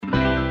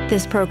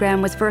This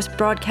program was first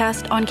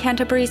broadcast on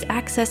Canterbury's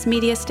access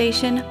media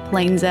station,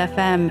 Plains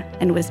FM,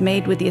 and was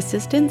made with the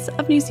assistance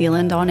of New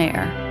Zealand On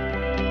Air.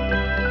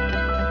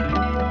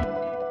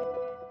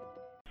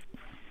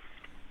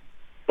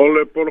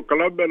 Ole polo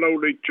kalame lau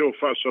le tio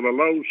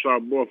whaasaralau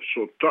Samoa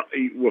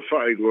Feso'ota'i ua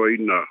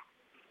whaingoina.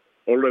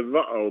 Ole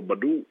va'a o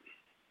Manu.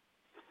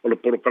 Ole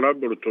polo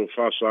kalame ole tō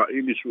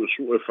whaasa'ili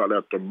su'e whale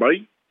ata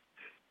mai.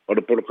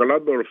 Ole polo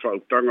kalame ole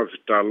whautanga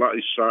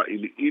whitāla'i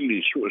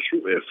sa'ili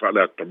su'e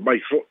whale ata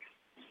mai fo.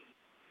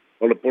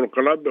 Ole polo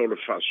kalame ole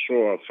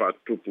whaasoa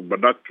whaatupu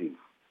manatu.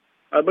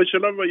 Ai mai se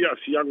lava ia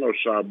fianga o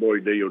Samoa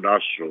i nei o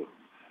naso.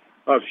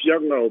 A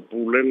fianga o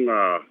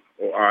pulenga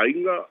o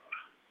ainga,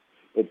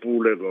 o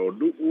pulenga o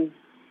nu'u,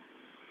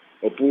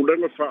 o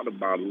pulenga whaana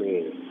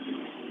mālo.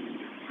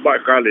 Mai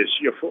kāle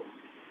sia fo.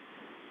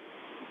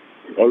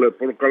 Ole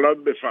polo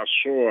kalame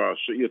whaasoa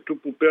se ia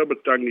tupu pēr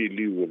matangi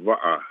liu o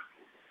va'a.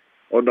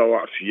 Ona o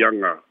a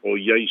fianga o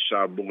iai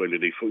Samoa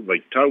le nei fo i mai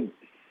tau.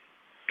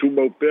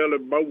 Tumau pēr le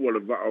mau le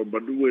va'a o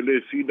Manu e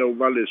le fina o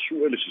vale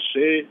su'e le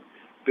sese,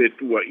 pe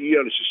tua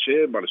ia le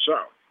sese ma le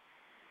sao.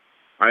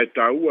 Ai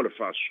tāua le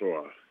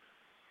whaasoa,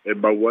 e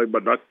mauai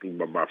manatu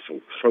ma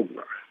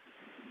mawhaunga.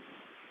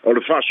 O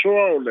le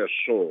whaasoa o le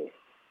aso,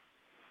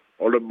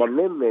 o le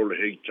malolo o le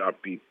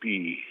HRPP,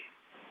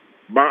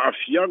 ma a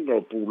fianga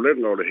o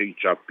pulenga o le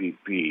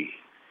HRPP,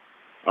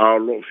 a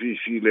o lo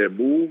fifi le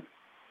mu,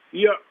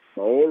 ia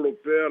ma olo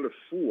pēr le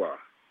fua,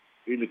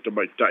 ili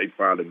tamaitai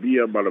pa le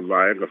mia ma le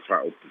vaenga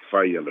whaupu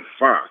whai a le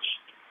fast.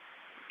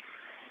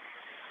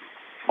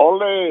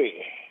 Ole,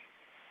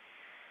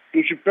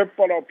 tusi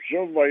pepa la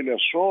observa i le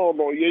aso,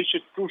 lo iei se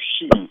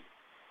tusi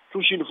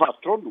le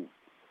whaatonu.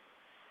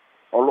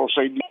 O lo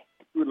sai ni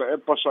la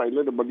epa sa i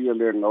lene mania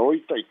le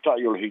ngaoi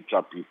tai o le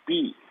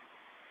HRPP.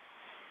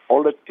 O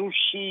le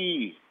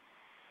tusi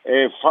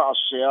e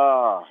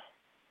whaasea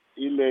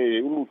i le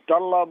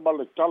ulutala ma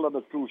le tala na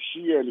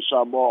tusi e le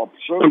Samoa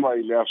observa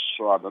i le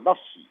aso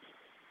ananafi.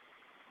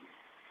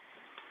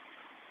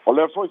 O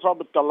le foi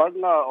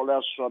whamatalanga o le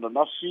aso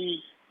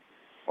ananafi,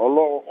 o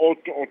lo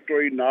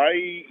oto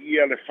inai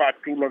ia le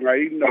whaatulanga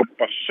ina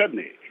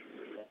pasene.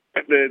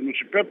 Le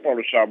nusipepa o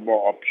le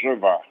Samoa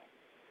observa.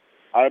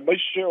 Ai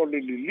maise o le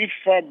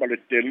lilifa ma le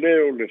tele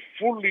o le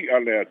fuli a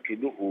le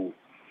atunuu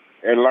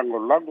e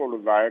lango le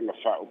vaenga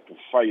whaupu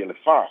whai a le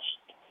fast.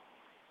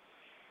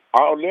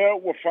 A o lea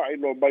ua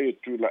whaino mai e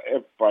tui la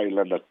epa i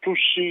lana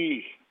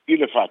tusi i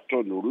le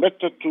whaatonu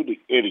letter to the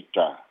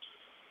editor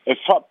e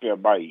whapea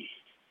mai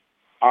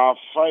a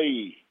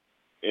whai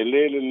e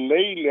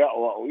leile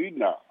o a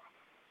oina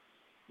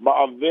ma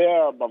a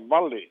vea ma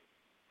vale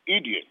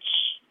idiots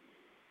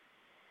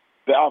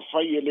pe a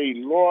whai e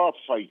loa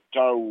whai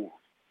tau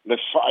le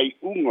whai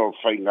unga o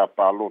whai ngā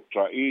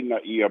pālota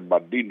ina ia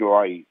madino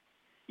ai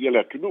ia le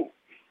atunu.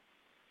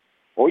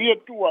 O ia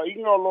tua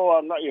inga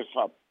loa na ia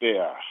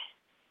whapea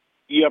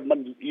ia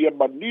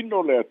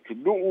manino le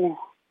atunu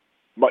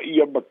ma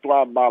ia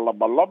matua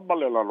malama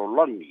le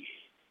lalolangi.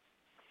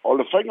 O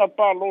le whainga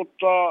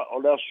pālota o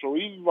le aso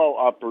iwa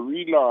o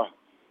Aparila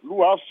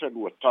lua afe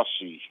lua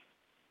tasi.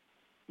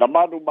 Na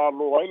Manu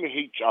malo ai le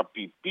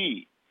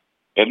HRPP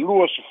e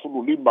lua se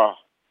fulu lima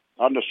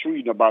ana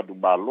sui na Manu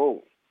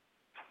malo.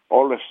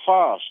 O le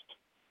fast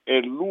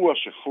e lua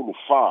se fulu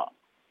wha.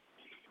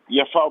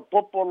 Ia whao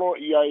popolo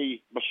i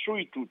ai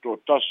masui tuto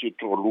tasi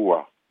to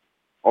lua.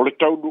 O le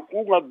taunu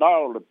unga nā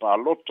o le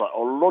pālota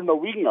o lona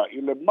winga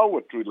i le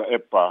maua tui la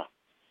epa.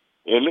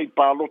 E le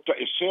pālota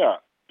e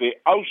sea pe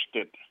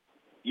ousted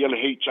i le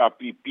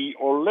HRPP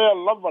o lea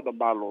lava na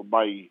malo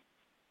mai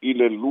i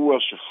le lua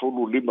se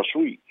fulu lima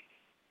sui.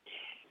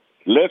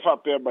 Le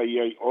whapea mai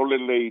ai o le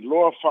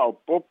loa whao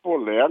popo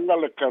le anga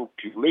le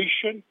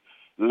calculation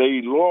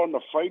le loa na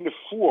whaine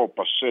fua o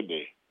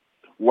pasene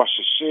wa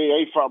se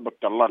ai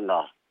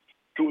whaamatalanga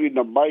tu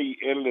ina mai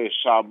ele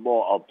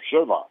Samoa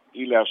observer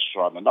i le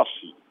aso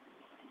ananafi.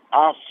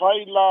 A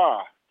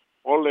whaila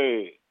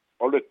ole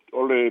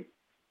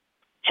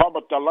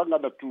whaamatalanga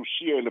na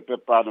tūsia i le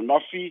pepa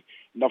ananafi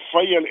na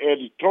whaia le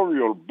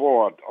editorial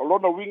board o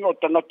lona winga o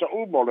tangata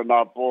uma o le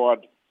nā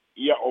board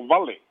ia o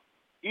vale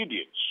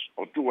idiots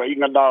o tua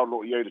inga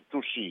nāolo ia i le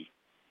tusi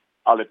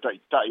a le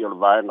tai o le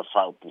vaenga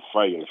whaupu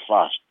whai le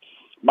fast.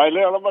 Mai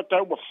lea lava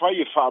tau ma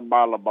whai e wha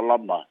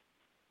malama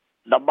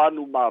na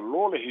Manu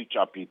malo le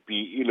HRPP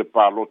i le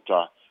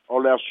pālota o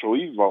le aso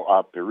iwa o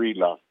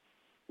Aparila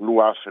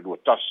lua afe lua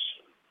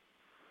tasi.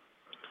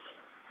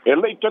 E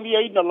le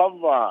italia ina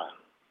lava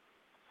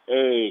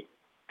e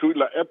tui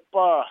la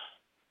epa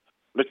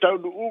le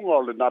taunu unga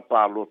o le nā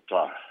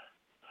pālota.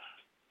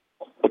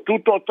 O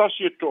tuto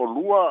tasi e to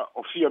lua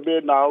o fia me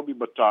na aumi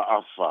mata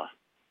afa.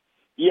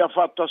 Ia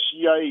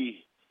whatasi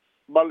ai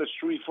ma le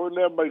sui foi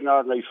lea mai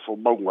ngā ngai fo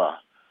maunga.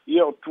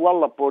 Ia o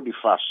tuala poni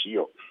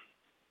whasio.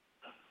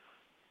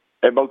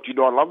 E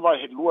mautinoa lava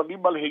he lua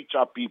lima le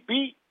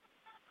HRPP.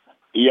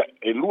 Ia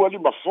e lua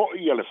lima fo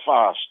ia le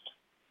fast.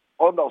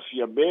 Ona o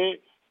fia me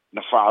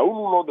na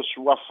whaulu lo na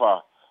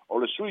suafa o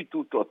le sui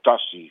tuto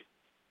tasi.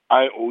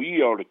 Ai o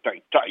ia o le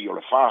tai o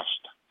le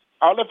fast.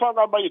 A le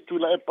whanga mai e tui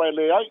la epa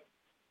ele ai.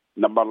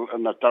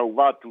 na tau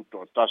watu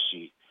to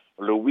tasi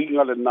le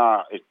winga le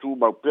na e tu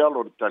mau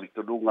pelo le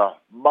talitonunga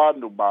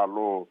manu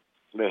malo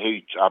le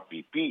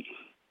HRPP.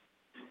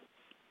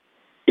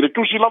 I le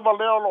tusi lava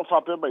leo lo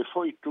whape mai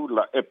foi tu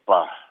la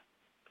epa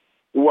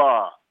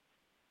ua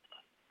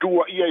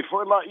tua ia i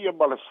foi la ia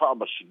ma le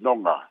whaama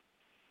sinonga.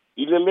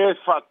 I le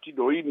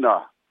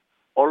whaatinoina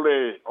o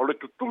le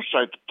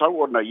tutusa e te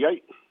tau o na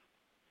iai.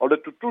 O le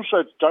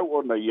tutusa e te tau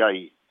o na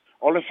iai.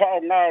 O le whao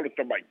ngā o le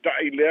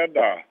tamaitai lea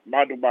na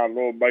manu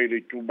malo mai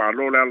le tu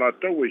malo lea la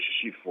tau e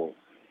sifo.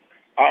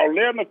 A o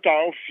lea na tā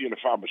ofi le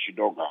whaama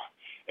sinonga.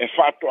 E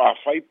whaato a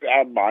whaipe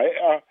a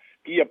maea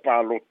ia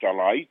pālota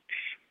la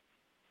iti.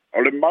 O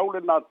le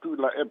maule nā tui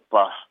la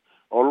epa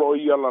o lo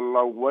ia la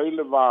lau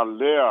waile wā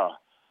lea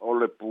o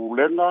le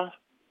pūlenga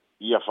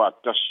ia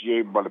whaatasi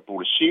e ma le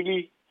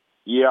pūlesili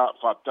ia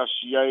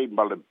whaatasi e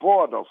ma le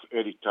Board of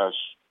Editors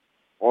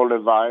o le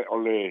vai o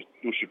le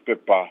tusi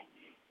pepa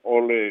o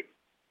le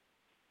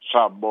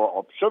Samoa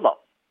Observer.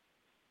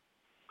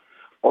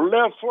 O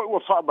lea foi ua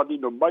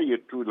whaamanino mai e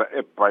tui la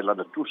epa i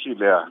lana tusi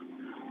lea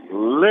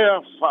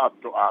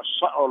whaato a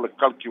sao le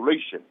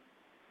calculation.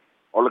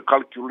 O le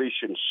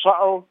calculation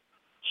sao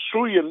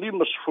sui e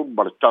 5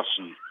 ma le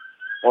tasi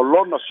o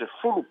lona se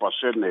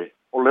 10%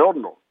 o le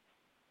ono.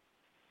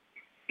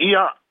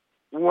 Ia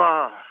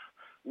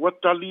ua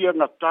talia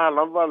na tā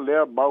lava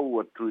lea mau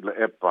a tui la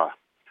epa.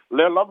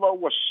 Lea lava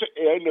ua se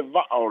e aile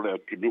vaa o lea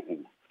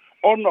tunuu.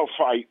 Ono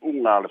whai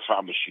unga le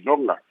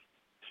whaamasinonga.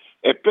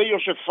 E peo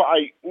se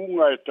whai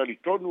unga e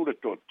talitonu le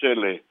tō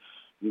tele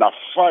na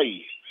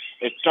whai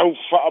e tau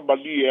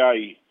whaamali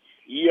ai.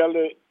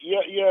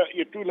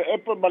 Ia tui la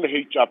epa ma le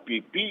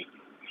HRPP.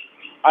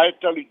 Ai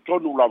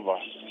talitonu lava.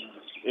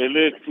 E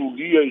le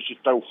tulia i se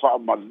tau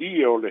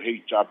whaamali o le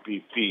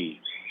HRPP.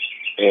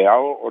 E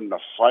ao o na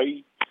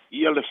whai.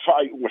 Ia le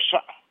whai unga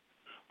saa.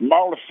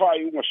 Mao le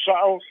whai unga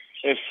sao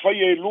e whai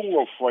e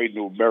lungo whai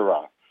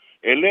numera.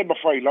 E le ma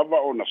whai lava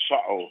o na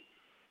sao.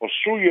 O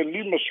sui e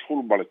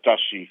 5 ma le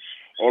tasi.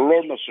 O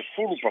lona se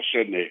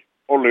 10%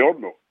 o le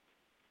ono.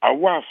 A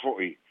wā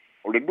foi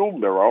o le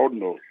numera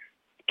ono.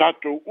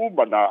 Tatou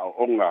umana o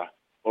onga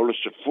o le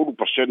se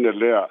 10%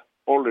 lea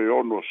o le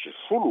ono se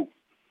 10.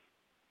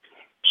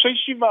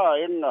 Seisi wā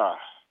enga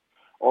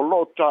o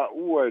lo ta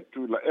ua e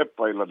tui la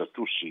epa i lana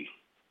tusi.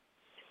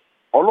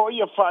 O lo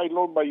ia whai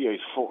lo mai e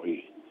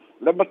foi.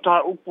 Le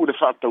mata upu le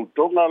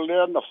whaatautonga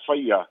lea na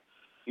whaia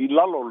i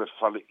lalo le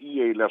whale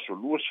ia i le aso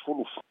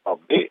 2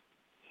 whabe.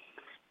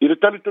 I le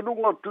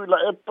talitonunga o tui la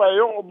epa e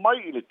o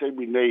mai i le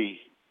teimi nei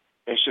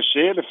e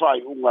se le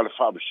whai unga le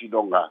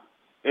whaamasinonga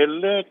e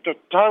le ta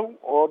tau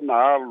o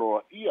na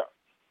aloa ia.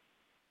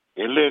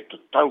 E le ta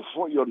tau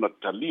foi o na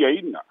talia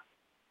ina.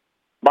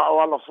 Ma o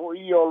ala foi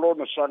ia o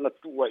lona sanga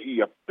tua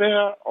ia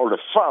pea o le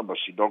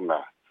whaamasinonga.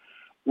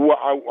 Ua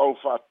au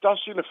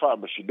whaatasi le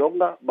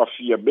whaamasinonga ma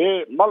fia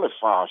me ma le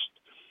fast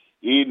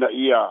ina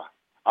ia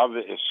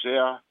ave e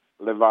sea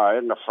le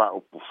vaenga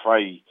whaupu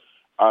whai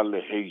a le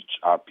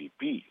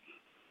HRPP.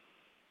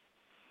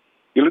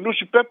 I le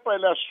nusi pepa i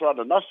le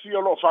aswana nafi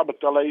o lo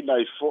whamatala ina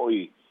i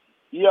foi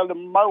ia le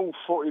mau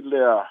foi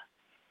lea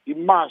i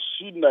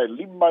masina e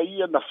 5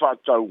 ia na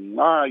whaatau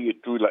ngā i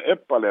tui la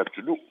epa lea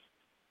tunu.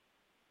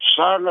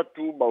 Sanga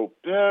tu mau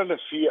pēle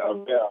fia a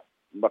mea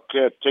ma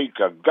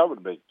caretaker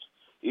government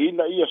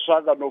ina ia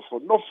sanga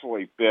nofo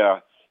i pēa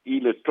i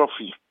le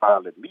tofi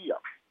pāle mia.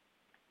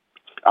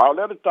 Ao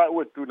lea ta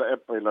ue tui la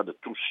epa i lana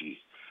tusi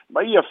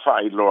ma ia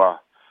whailoa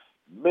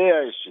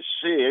mea e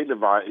se e le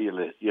va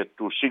ia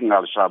tu singa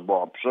le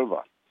Samoa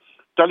Observer.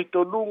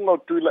 Talitonunga o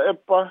tui la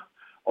epa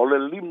o le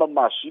 5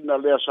 masina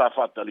lea sa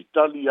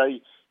whaatalitali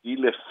ai i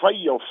le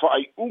whai o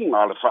whai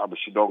unga le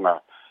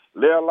whaamasinonga.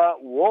 Lea la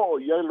uo o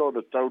iailo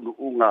na taunu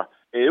unga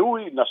e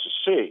ui na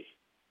se.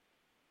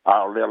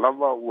 A o lea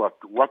lava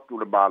watu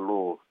le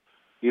malo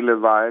i le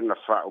vaenga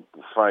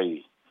whaupu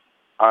whai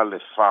a le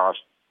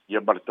fast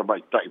ia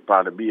maritamai tai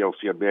pāne mia o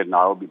fia mea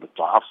Naomi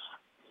Mataafa.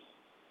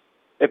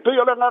 E pei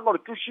o le ngā le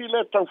tusi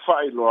le tau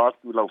whaelo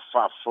atu lau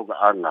whaafonga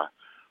anga.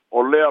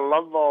 O lea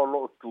lava o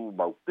lo tu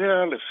mau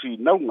pēr le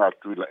whinau ngā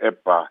tui la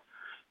epa.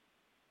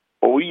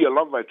 O ia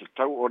lava e te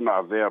tau o na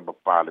avea ma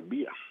pāle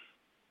mia.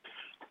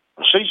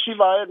 Seisi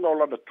vaenga o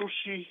lana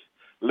tusi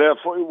lea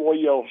foi wo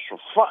ia o so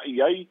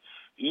whai ai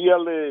ia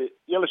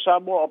le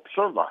Samoa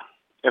Observer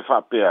e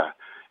whapea.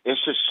 E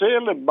se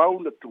le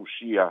mauna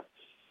tusia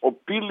o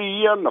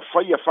pili ia na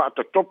whaia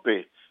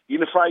whaatatope i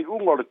le whai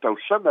unga o le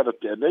tausanga na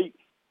te anei.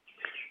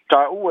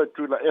 Ta ua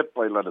tui la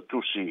epa i lana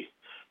tusi,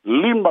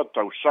 5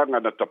 tausanga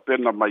na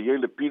tapena mai e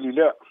le pili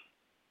lea.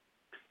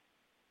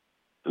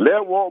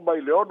 Lea wo mai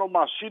le ono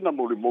masina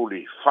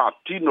muli,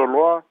 whaatino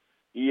loa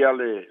ia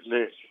le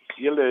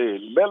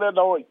mele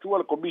na o i tua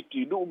le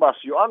komiti nuu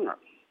mafioanga.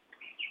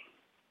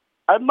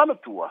 Ai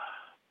manatua.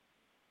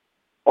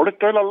 O le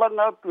taila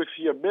langa atu e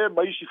fia me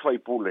maisi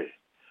whaipule.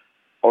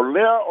 O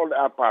lea o le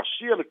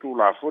apasia le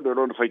tūla fune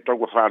rona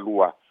whaitangwa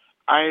whanua,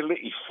 ai le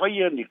i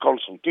whaia ni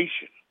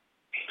consultation.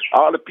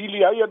 A le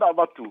pili aia na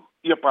watu,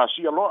 ia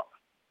pasia loa.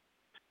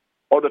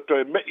 O na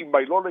toe mei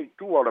mai lona i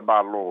tua le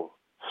malo,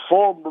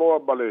 form loa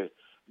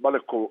ma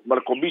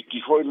le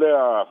komiti foi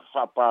lea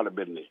whapale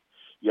bene.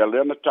 Ia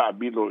lea na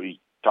tābilo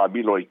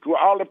i tua.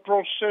 A le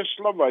process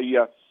lava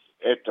ia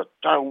e ta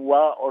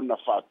taua o na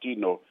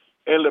whatino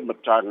ele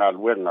matanga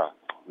luenga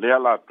lea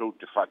la tau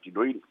te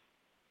whatino ina.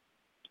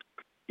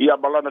 Ia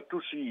malana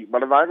tusi,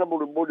 malana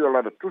muli o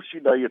lana tusi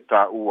na ia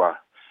tā ua.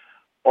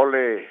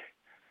 Ole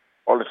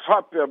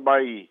whapea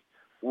mai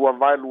ua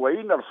vailua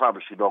ina le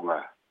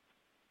whapasidonga.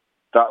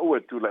 Tā ua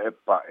tula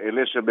epa e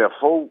lese mea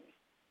fou.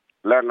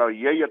 Langa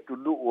iei atu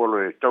nu o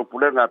le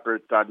taupulenga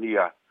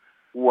Peritania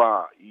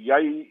ua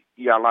iei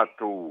ia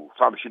lato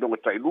whapasidonga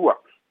tailua.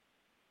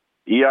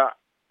 Ia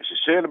se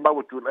sele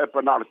maua tula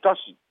epa na le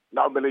tasi,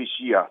 na o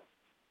Malaysia.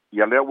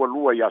 Ia lea ua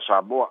lua ia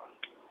Samoa.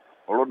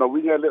 O lona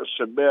winga leo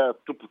se mea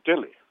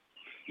tuputele.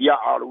 Ia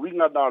ala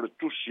winga na le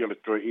tusi le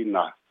toe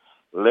ina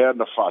lea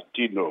na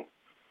whaatino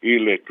i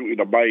le tu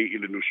ina mai i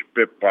le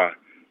nusipepa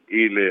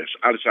i le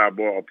ala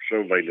Samoa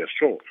observa i le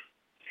so.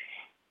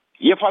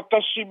 Ia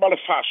whatasi ma le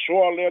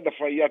whaasoa lea na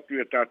whai atu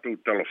e tātou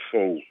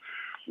telefou.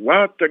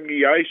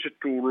 Wātangi ai se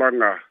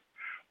tūlanga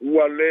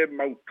ua le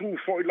mautu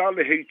fo i la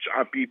le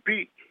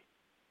HRPP.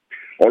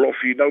 O lo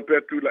finau pe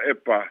atu la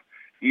epa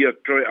ia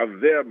toe a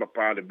vea ma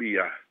pāle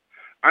bia.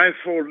 Ai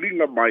fo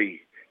linga mai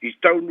i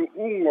taunu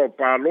ungo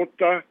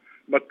pālota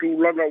ma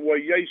tūlanga ua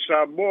iei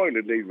Samoa i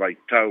le nei vai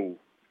tau.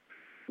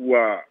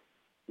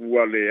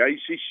 Ua le ai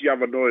sisi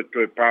avanoe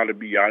toe pāle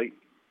bia ai.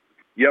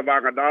 Ia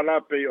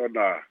vanganala pe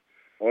ona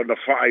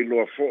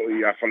whaailoa fo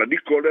i a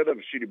whalaniko lera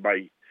na siri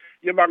mai.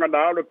 Ia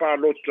vanganala le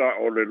pālota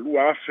o le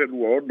lua afe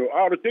lua ono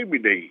a le teimi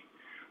nei.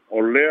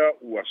 O lea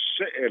ua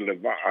se le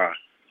waa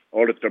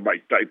o le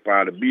tamaitai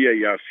pāle bia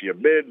ia fia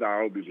me na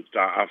au mi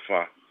ta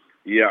afa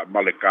ia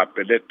ma le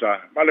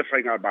kapeneta ma le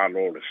whainga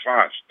malo le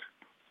fast.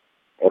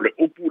 O le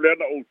upu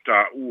lena o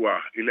tā ua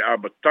i le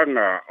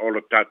amatanga o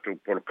le tātou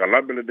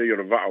polokalamele nei o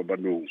le waa o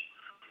Manu.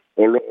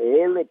 O lo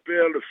olo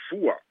pea le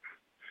fua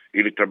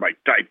i le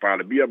tamaitai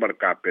pāle bia ma le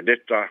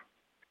kapeneta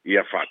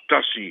ia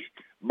whaatasi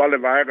ma le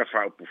vaenga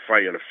whaupu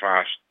whai le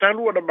fast.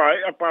 Talua na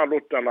mai a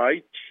pālota la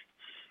iti.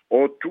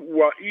 O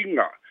tuua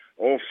inga,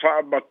 o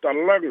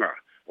whaamatalanga,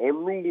 o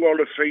lunga o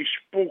le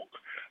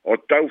Facebook, o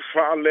tau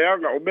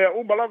whaaleanga, o mea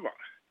umalava.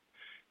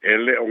 E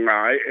le o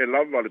ngai e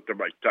lava le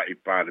tamaitai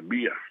pāle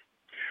bia.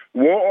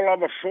 Ua o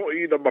lava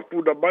fo'i na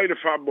mapuna mai le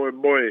whaamoe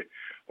moe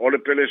o le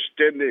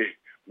pelestene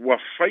ua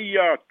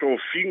whaia tō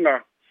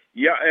whinga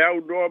ia e au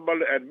noa ma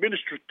le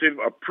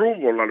administrative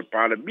approval la le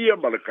pāle bia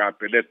ma le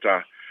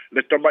kapeneta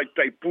le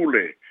tamaitai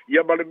pule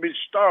ia ma le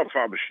minister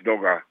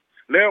whaamasidonga.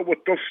 Lea ua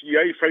tofi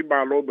ai whai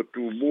malo ma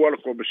tu mua le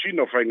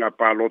komisina whai ngā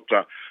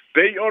pālota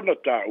pei ona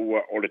tā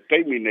ua o le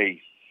teimi nei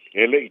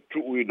e le i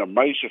tuu ina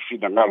mai se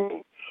whina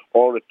ngalo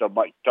o le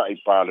tamaitai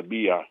pāle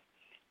bia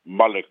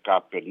ma le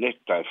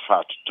kapeneta e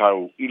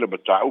whātatau i le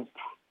mata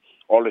upu.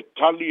 O le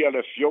tali a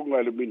le fionga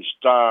e le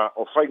minister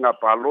o whai ngā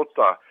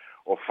pālota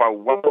o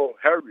Whauwaro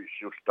Harris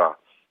justa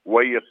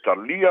wa ia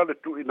talia le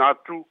tu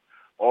inatu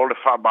o le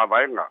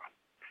whaamavaenga.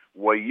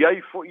 Wa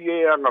iai fo i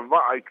e anga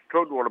waa i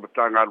tonu o le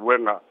mata ngā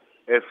ruenga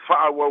e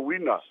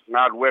whaawawina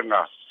ngā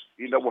ruenga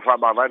ina wa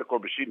whaamavaenga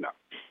komisina.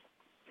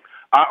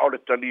 A o le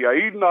talia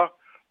ina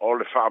o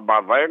le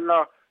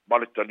whaamavaenga ma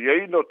le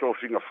talia ina o tō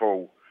whinga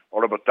fōu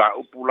o le mata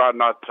upula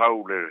nā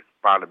tau le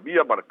pāle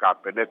bia ma le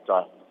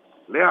kapeneta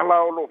le ala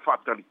o lo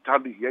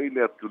whaatalitali iei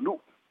le atunu.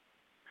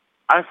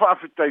 Ai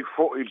whaafitai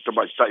fo i le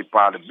tamaitai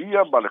pāle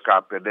bia ma le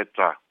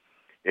kapeneta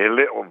e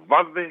le o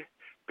vave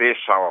pe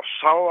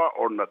sawa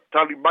o na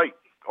tali mai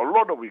o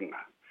lona winga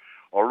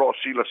o lo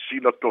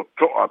sila to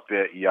toa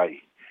pe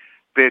iai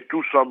pe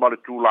tusa ma le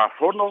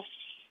tūlafono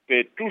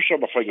pe tusa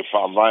ma whainga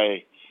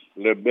whaavae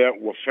le mea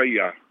ua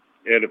whaia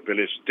e le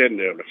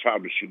pelestene o le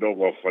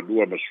whaamisinonga o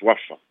whanua ma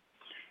suafa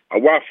a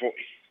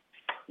wafoi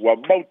ua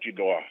mauti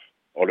noa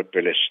o le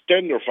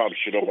pelestene o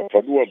whaamisinonga o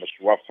whanua ma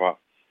suafa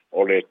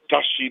o le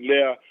tasi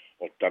lea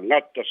o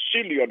tangata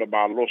sili o na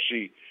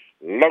malosi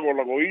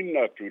lago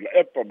ina tu la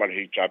epa ma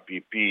le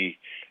HRPP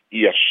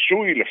ia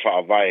sui le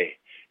whaavae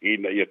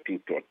ina ia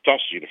tutoa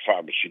tasi le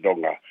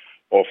whaamisinonga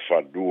o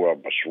whanua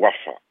ma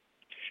suafa.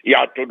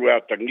 Ia tonu e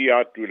atangia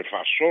atu le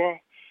whaasoa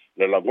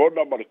le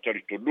lagona ma le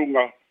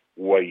taritonunga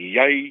ua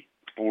iai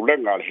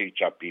pulenga le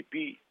HRPP.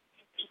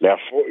 Le a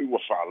foi ua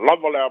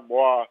whaalava le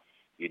amoa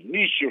i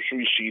nisi o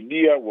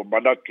suisinia ua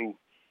manatu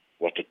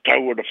ua te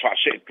tau na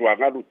whaase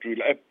tuanganu tu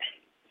la epa.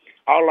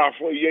 Ala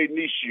foi iai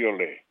nisi o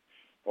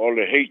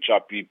le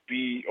HRPP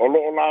o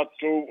lo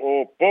lato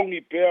o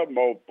pongi pea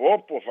ma o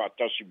popo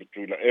whaatasi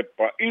betu la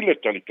epa i le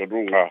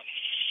taritonunga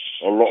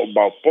o lo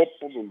mau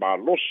popo ma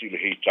losi le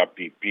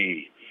HRPP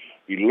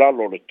i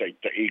lalo le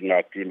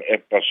taitainga tu la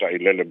epa sa i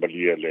lele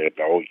malia le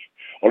taoi.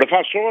 O le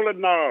whaasole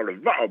na o le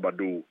vao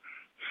Manu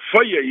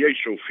whaia i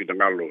eiso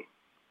finangalo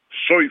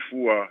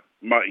soifua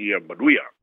ma ia manuia.